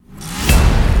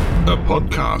A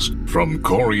podcast from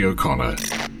Corey O'Connor.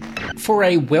 For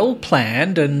a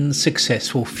well-planned and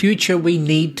successful future, we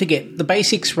need to get the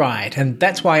basics right, and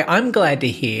that's why I'm glad to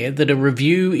hear that a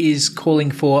review is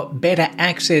calling for better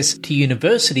access to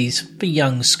universities for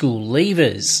young school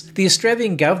leavers. The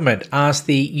Australian government asked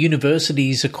the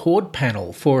Universities Accord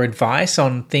panel for advice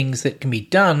on things that can be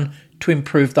done to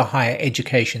improve the higher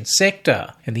education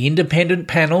sector. And the independent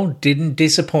panel didn't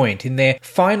disappoint. In their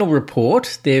final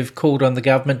report, they've called on the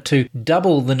government to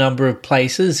double the number of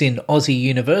places in Aussie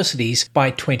universities by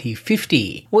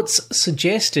 2050. What's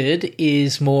suggested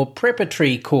is more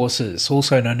preparatory courses,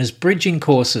 also known as bridging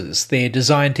courses. They're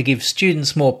designed to give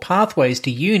students more pathways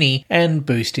to uni and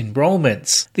boost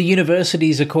enrolments. The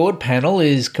Universities Accord panel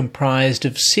is comprised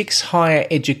of 6 higher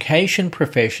education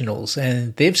professionals,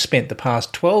 and they've spent the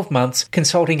past 12 months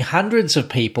consulting hundreds of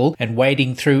people and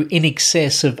wading through in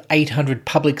excess of 800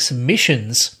 public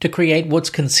submissions to create what's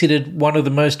considered one of the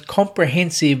most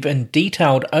comprehensive and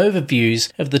detailed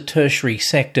overviews of the tertiary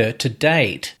sector to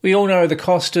date. We all know the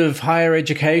cost of higher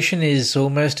education is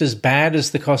almost as bad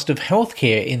as the cost of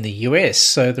healthcare in the US,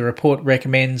 so the report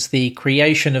recommends the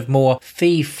creation of more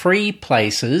fee-free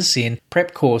places in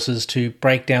prep courses to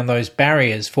break down those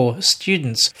barriers for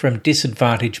students from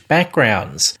disadvantaged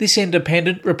backgrounds. This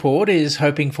independent report is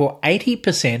hoping for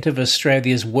 80% of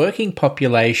Australia's working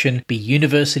population be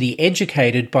university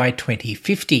educated by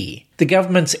 2050. The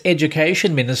government's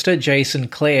Education Minister, Jason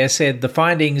Clare, said the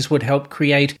findings would help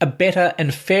create a better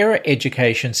and fairer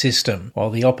education system, while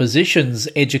the opposition's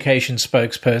education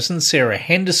spokesperson, Sarah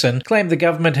Henderson, claimed the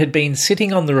government had been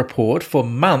sitting on the report for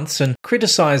months and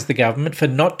criticised the government for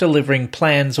not delivering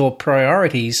plans or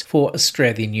priorities for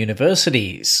Australian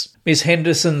universities. Ms.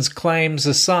 Henderson's claims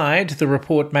aside, the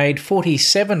report made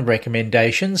 47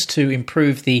 recommendations to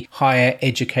improve the higher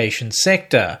education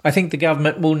sector. I think the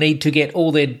government will need to get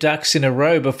all their ducks in a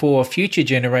row before future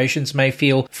generations may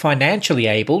feel financially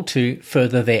able to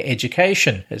further their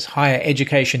education, as higher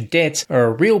education debts are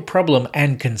a real problem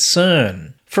and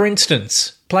concern. For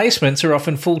instance, placements are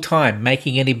often full-time,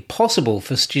 making it impossible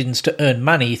for students to earn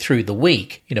money through the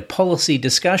week. In a policy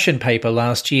discussion paper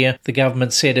last year, the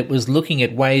government said it was looking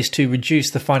at ways to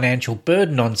reduce the financial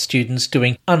burden on students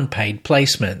doing unpaid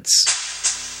placements.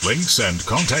 Links and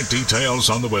contact details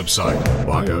on the website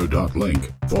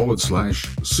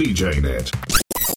bio.link/CJNet.